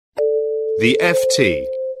The FT.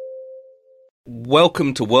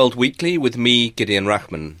 Welcome to World Weekly with me, Gideon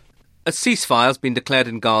Rachman. A ceasefire has been declared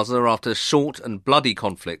in Gaza after a short and bloody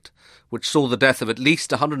conflict, which saw the death of at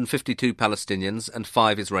least 152 Palestinians and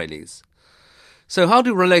 5 Israelis. So how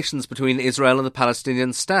do relations between Israel and the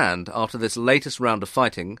Palestinians stand after this latest round of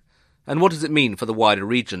fighting, and what does it mean for the wider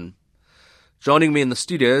region? Joining me in the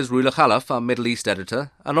studio is Rula Khalaf, our Middle East editor,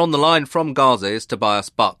 and on the line from Gaza is Tobias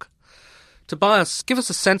Buck. Tobias, give us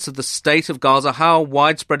a sense of the state of Gaza. How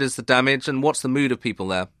widespread is the damage and what's the mood of people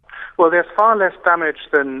there? Well, there's far less damage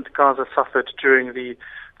than Gaza suffered during the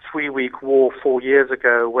 3-week war 4 years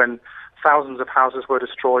ago when thousands of houses were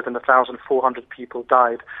destroyed and 1,400 people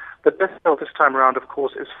died. The death toll this time around, of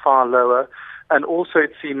course, is far lower. And also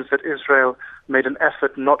it seems that Israel made an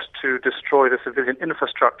effort not to destroy the civilian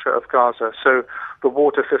infrastructure of Gaza. So the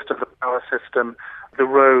water system, the power system, the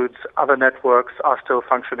roads, other networks are still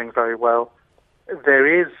functioning very well.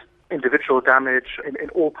 There is individual damage in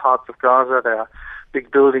all parts of Gaza. There are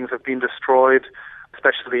big buildings have been destroyed,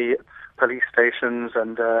 especially police stations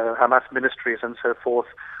and Hamas ministries and so forth.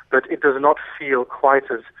 But it does not feel quite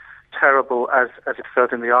as terrible as it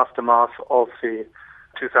felt in the aftermath of the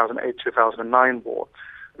 2008-2009 war.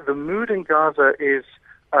 The mood in Gaza is,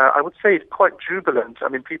 I would say, quite jubilant. I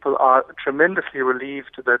mean, people are tremendously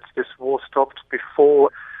relieved that this war stopped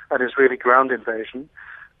before an Israeli ground invasion.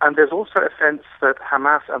 And there's also a sense that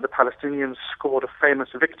Hamas and the Palestinians scored a famous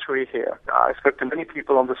victory here. I spoke to many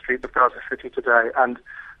people on the streets of Gaza City today, and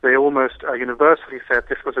they almost universally said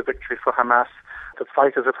this was a victory for Hamas. The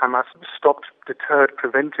fighters of Hamas stopped, deterred,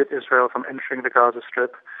 prevented Israel from entering the Gaza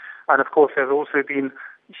Strip. And of course, there's also been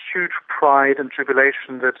huge pride and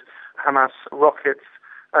jubilation that Hamas rockets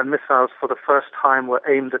and missiles for the first time were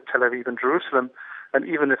aimed at Tel Aviv and Jerusalem. And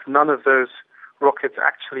even if none of those rockets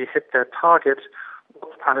actually hit their target,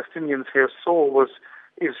 what Palestinians here saw was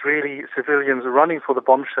Israeli civilians running for the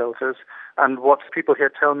bomb shelters. And what people here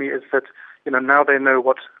tell me is that, now they know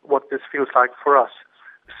what this feels like for us.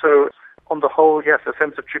 So on the whole, yes, a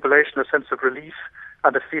sense of jubilation, a sense of relief,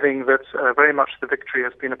 and a feeling that very much the victory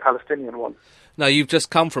has been a Palestinian one. Now, you've just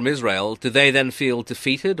come from Israel. Do they then feel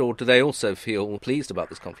defeated, or do they also feel pleased about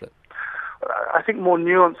this conflict? I think more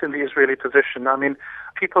nuance in the Israeli position. I mean,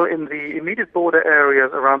 people in the immediate border areas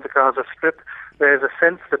around the Gaza Strip, there's a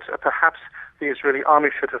sense that perhaps the Israeli army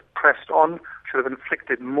should have pressed on, should have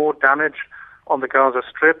inflicted more damage on the Gaza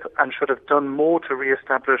Strip, and should have done more to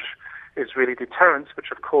re-establish Israeli deterrence, which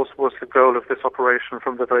of course was the goal of this operation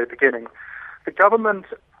from the very beginning. The government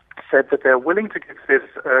said that they're willing to give this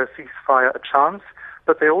ceasefire a chance,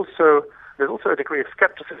 but there's also a degree of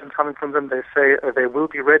skepticism coming from them. They say they will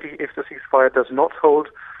be ready if the ceasefire does not hold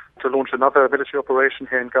to launch another military operation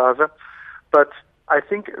here in Gaza. But I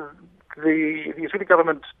think the Israeli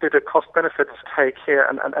government did a cost-benefit take here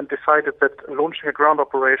and decided that launching a ground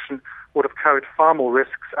operation would have carried far more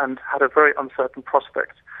risks and had a very uncertain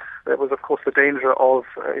prospect. There was, of course, the danger of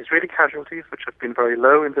Israeli casualties, which have been very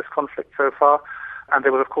low in this conflict so far. And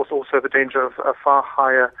there was, of course, also the danger of far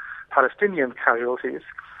higher Palestinian casualties,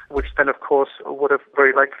 which then, of course, would have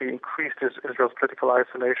very likely increased Israel's political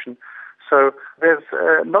isolation. So there's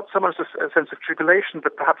not so much a sense of jubilation,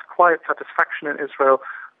 but perhaps quiet satisfaction in Israel.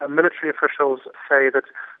 Military officials say that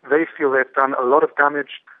they feel they've done a lot of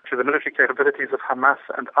damage to the military capabilities of Hamas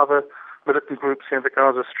and other militant groups here in the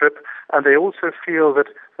Gaza Strip, and they also feel that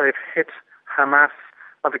they've hit Hamas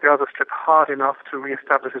and the Gaza Strip hard enough to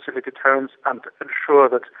re-establish Israeli deterrence and ensure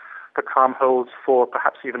that the calm holds for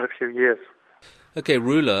perhaps even a few years. Okay,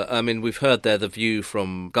 Rula, I mean, we've heard there the view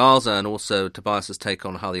from Gaza and also Tobias's take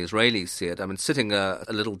on how the Israelis see it. I mean, sitting a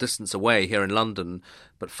little distance away here in London,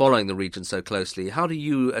 but following the region so closely, how do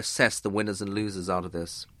you assess the winners and losers out of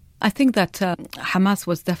this? I think that Hamas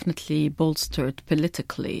was definitely bolstered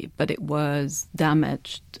politically, but it was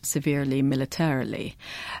damaged severely militarily.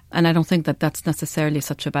 And I don't think that that's necessarily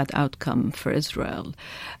such a bad outcome for Israel,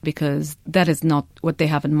 because that is not what they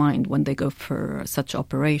have in mind when they go for such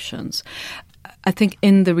operations. I think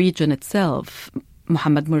in the region itself,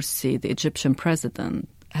 Mohammed Morsi, the Egyptian president,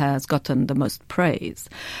 has gotten the most praise.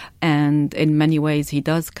 And in many ways, he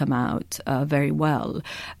does come out very well.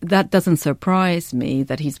 That doesn't surprise me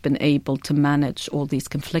that he's been able to manage all these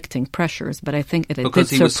conflicting pressures, but I think it did surprise. Because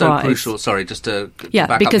he was so crucial. Sorry, just to yeah,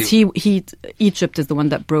 back because up. Egypt is the one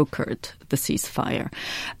that brokered the ceasefire.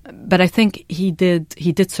 But I think he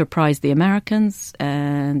did surprise the Americans,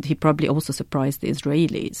 and he probably also surprised the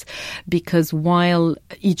Israelis, because while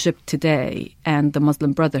Egypt today and the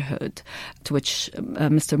Muslim Brotherhood, to which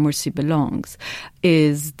Mr. Morsi belongs,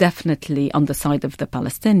 is definitely on the side of the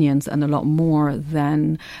Palestinians and a lot more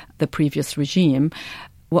than the previous regime,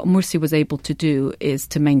 What Morsi was able to do is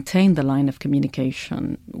to maintain the line of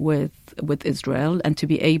communication with Israel and to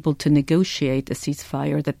be able to negotiate a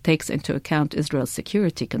ceasefire that takes into account Israel's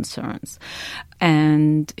security concerns.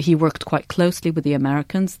 And he worked quite closely with the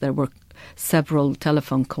Americans. There were several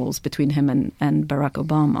telephone calls between him and Barack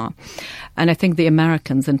Obama. And I think the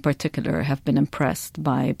Americans in particular have been impressed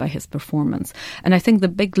by his performance. And I think the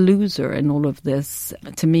big loser in all of this,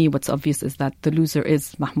 to me, what's obvious is that the loser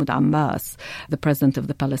is Mahmoud Abbas, the president of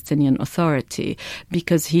the Palestinian Authority,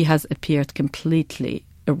 because he has appeared completely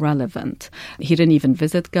irrelevant. He didn't even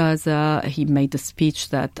visit Gaza. He made a speech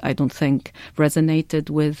that I don't think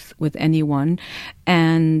resonated with anyone.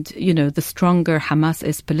 And, you know, the stronger Hamas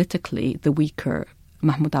is politically, the weaker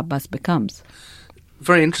Mahmoud Abbas becomes.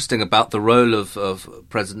 Very interesting about the role of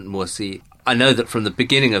President Morsi. I know that from the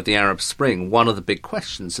beginning of the Arab Spring, one of the big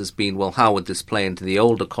questions has been, well, how would this play into the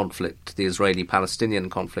older conflict, the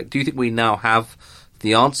Israeli-Palestinian conflict? Do you think we now have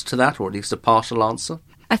the answer to that, or at least a partial answer?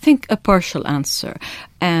 I think a partial answer.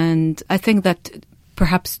 And I think that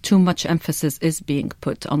perhaps too much emphasis is being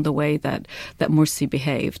put on the way that Morsi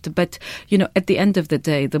behaved. But, you know, at the end of the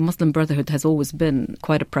day, the Muslim Brotherhood has always been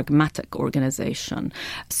quite a pragmatic organization.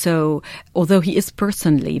 So although he is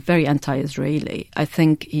personally very anti-Israeli, I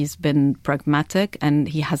think he's been pragmatic and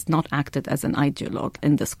he has not acted as an ideologue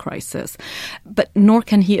in this crisis. But nor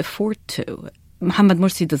can he afford to. Mohammed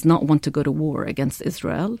Morsi does not want to go to war against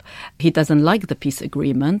Israel. He doesn't like the peace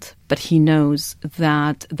agreement, but he knows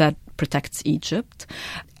that that protects Egypt.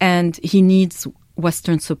 And he needs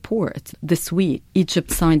Western support. This week,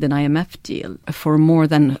 Egypt signed an IMF deal for more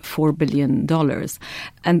than $4 billion.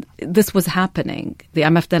 And this was happening. The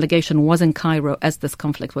IMF delegation was in Cairo as this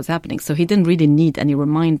conflict was happening. So he didn't really need any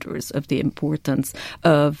reminders of the importance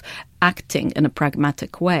of acting in a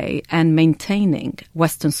pragmatic way and maintaining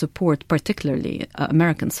Western support, particularly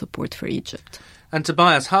American support for Egypt. And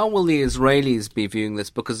Tobias, how will the Israelis be viewing this?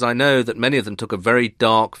 Because I know that many of them took a very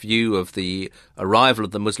dark view of the arrival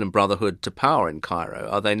of the Muslim Brotherhood to power in Cairo.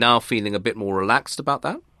 Are they now feeling a bit more relaxed about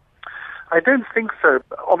that? I don't think so.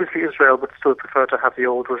 Obviously, Israel would still prefer to have the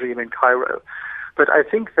old regime in Cairo. But I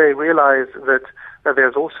think they realize that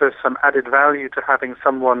there's also some added value to having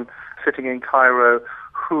someone sitting in Cairo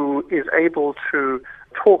who is able to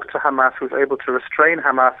talk to Hamas, who's able to restrain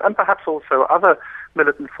Hamas, and perhaps also other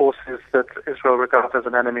militant forces that Israel regards as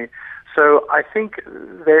an enemy. So I think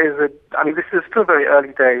this is still very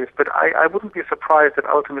early days, but I wouldn't be surprised if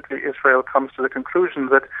ultimately Israel comes to the conclusion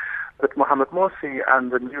that Mohammed Morsi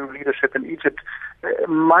and the new leadership in Egypt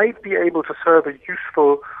might be able to serve a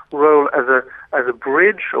useful role as a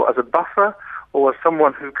bridge or as a buffer or as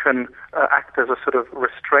someone who can act as a sort of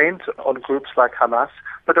restraint on groups like Hamas.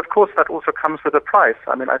 But of course that also comes with a price.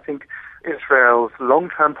 I mean, I think Israel's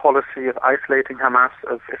long-term policy of isolating Hamas,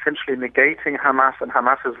 of essentially negating Hamas and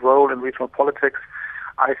Hamas's role in regional politics,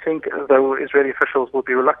 I think though Israeli officials will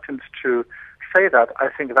be reluctant to say that, I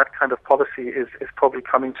think that kind of policy is probably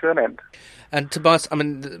coming to an end. And Tobias, I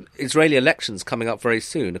mean, the Israeli elections coming up very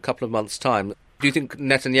soon, a couple of months' time. Do you think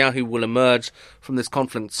Netanyahu will emerge from this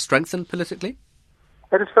conflict strengthened politically?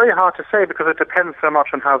 It is very hard to say because it depends so much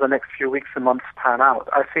on how the next few weeks and months pan out.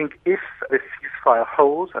 I think if this ceasefire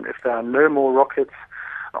holds and if there are no more rockets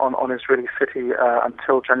on Israeli city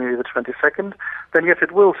until January the 22nd, then yes,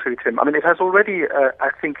 it will suit him. I mean, it has already, I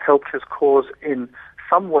think, helped his cause in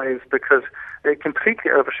some ways because it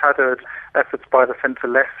completely overshadowed efforts by the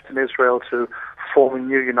centre-left in Israel to form a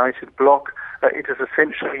new united bloc. It has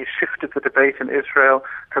essentially shifted the debate in Israel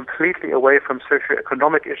completely away from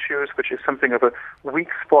socio-economic issues, which is something of a weak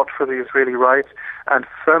spot for the Israeli right, and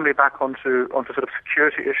firmly back onto sort of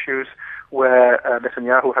security issues where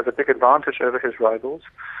Netanyahu has a big advantage over his rivals.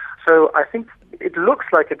 So I think it looks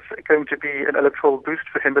like it's going to be an electoral boost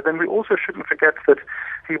for him, but then we also shouldn't forget that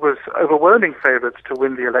he was overwhelming favourite to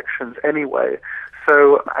win the elections anyway.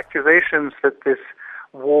 So accusations that this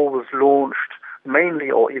war was launched mainly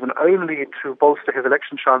or even only to bolster his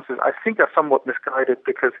election chances, I think are somewhat misguided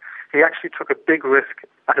because he actually took a big risk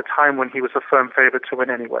at a time when he was a firm favourite to win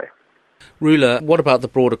anyway. Rula, what about the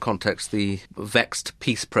broader context, the vexed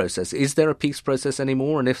peace process? Is there a peace process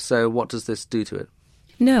anymore? And if so, what does this do to it?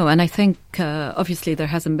 No, and I think obviously there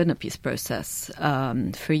hasn't been a peace process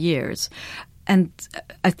for years. And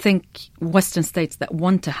I think Western states that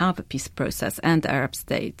want to have a peace process and Arab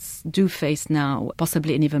states do face now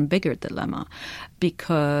possibly an even bigger dilemma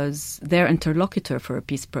because their interlocutor for a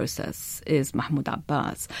peace process is Mahmoud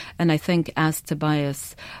Abbas. And I think, as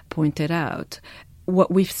Tobias pointed out,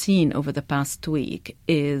 what we've seen over the past week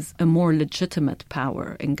is a more legitimate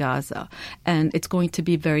power in Gaza. And it's going to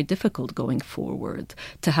be very difficult going forward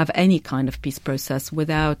to have any kind of peace process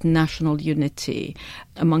without national unity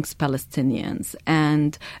amongst Palestinians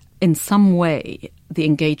and, in some way, the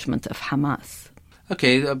engagement of Hamas.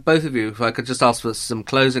 Okay, both of you, if I could just ask for some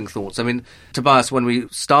closing thoughts. I mean, Tobias, when we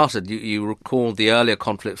started, you recalled the earlier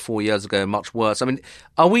conflict 4 years ago, much worse. I mean,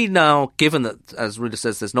 are we now, given that, as Rula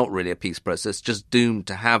says, there's not really a peace process, just doomed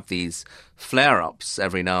to have these flare-ups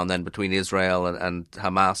every now and then between Israel and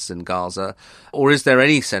Hamas in Gaza? Or is there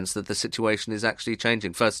any sense that the situation is actually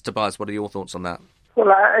changing? First, Tobias, what are your thoughts on that?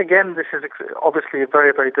 Well, again, this is obviously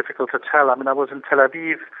very, very difficult to tell. I mean, I was in Tel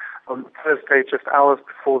Aviv on Thursday, just hours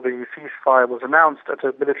before the ceasefire was announced, at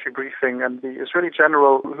a military briefing, and the Israeli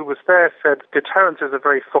general who was there said deterrence is a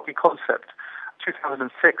very foggy concept.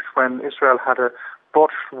 2006, when Israel had a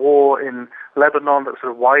botched war in Lebanon that was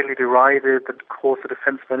sort of widely derided, that caused the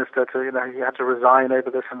defense minister to, he had to resign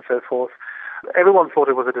over this and so forth. Everyone thought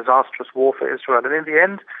it was a disastrous war for Israel, and in the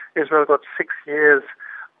end, Israel got 6 years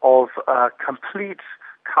of complete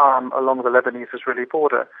calm along the Lebanese-Israeli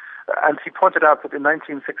border. And he pointed out that in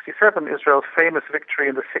 1967, Israel's famous victory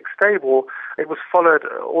in the Six-Day War, it was followed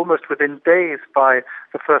almost within days by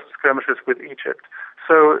the first skirmishes with Egypt.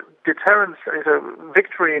 So deterrence is a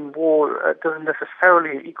victory in war doesn't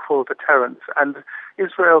necessarily equal deterrence. And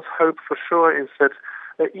Israel's hope for sure is that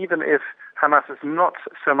even if Hamas is not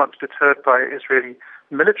so much deterred by Israeli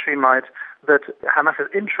military might, that Hamas's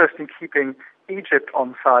interest in keeping Egypt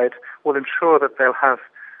on side will ensure that they'll have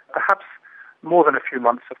perhaps more than a few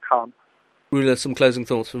months of calm. Rula, some closing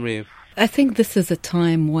thoughts from you. I think this is a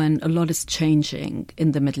time when a lot is changing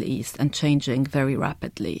in the Middle East and changing very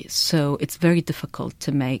rapidly. So it's very difficult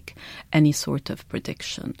to make any sort of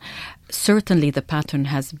prediction. Certainly the pattern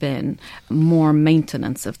has been more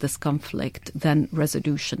maintenance of this conflict than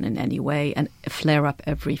resolution in any way, and a flare-up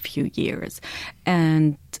every few years.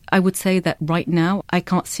 And I would say that right now I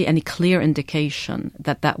can't see any clear indication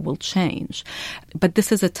that that will change. But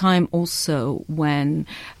this is a time also when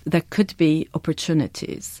there could be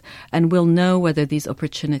opportunities, and we'll know whether these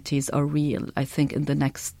opportunities are real, I think, in the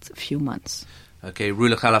next few months. Okay,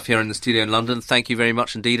 Rula Khalaf here in the studio in London. Thank you very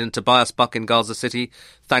much indeed. And Tobias Buck in Gaza City,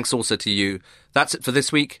 thanks also to you. That's it for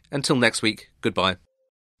this week. Until next week, goodbye.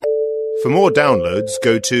 For more downloads,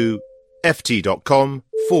 go to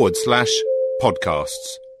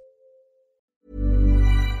ft.com/podcasts.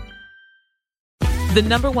 The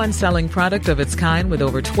number one selling product of its kind with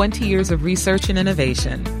over 20 years of research and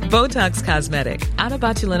innovation. Botox Cosmetic, out of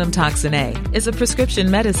botulinum toxin A, is a prescription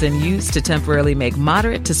medicine used to temporarily make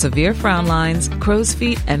moderate to severe frown lines, crow's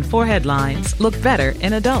feet, and forehead lines look better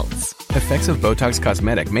in adults. Effects of Botox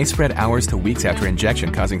Cosmetic may spread hours to weeks after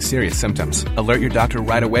injection, causing serious symptoms. Alert your doctor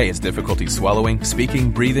right away as difficulty swallowing,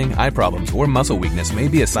 speaking, breathing, eye problems, or muscle weakness may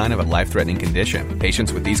be a sign of a life-threatening condition.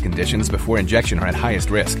 Patients with these conditions before injection are at highest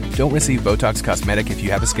risk. Don't receive Botox Cosmetic if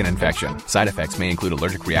you have a skin infection. Side effects may include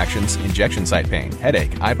allergic reactions, injection site pain,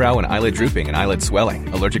 headache, eyebrow and eyelid drooping, and eyelid swelling.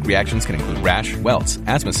 Allergic reactions can include rash, welts,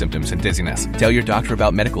 asthma symptoms, and dizziness. Tell your doctor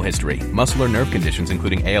about medical history, muscle or nerve conditions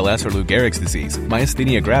including ALS or Lou Gehrig's disease,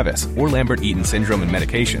 myasthenia gravis, or Lambert-Eaton syndrome and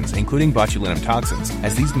medications, including botulinum toxins,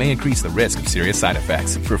 as these may increase the risk of serious side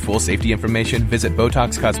effects. For full safety information, visit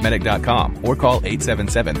BotoxCosmetic.com or call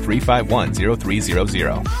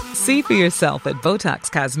 877-351-0300. See for yourself at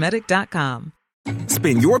BotoxCosmetic.com.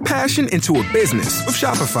 Spin your passion into a business with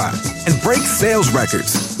Shopify and break sales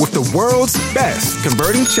records with the world's best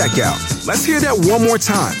converting checkout. Let's hear that one more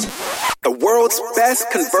time. The world's best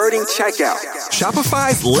converting checkout.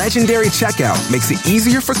 Shopify's legendary checkout makes it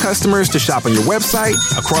easier for customers to shop on your website,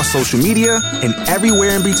 across social media, and everywhere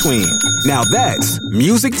in between. Now that's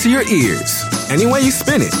music to your ears. Any way you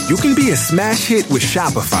spin it, you can be a smash hit with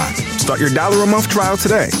Shopify. Start your $1 a month trial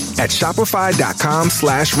today at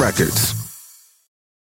shopify.com/records.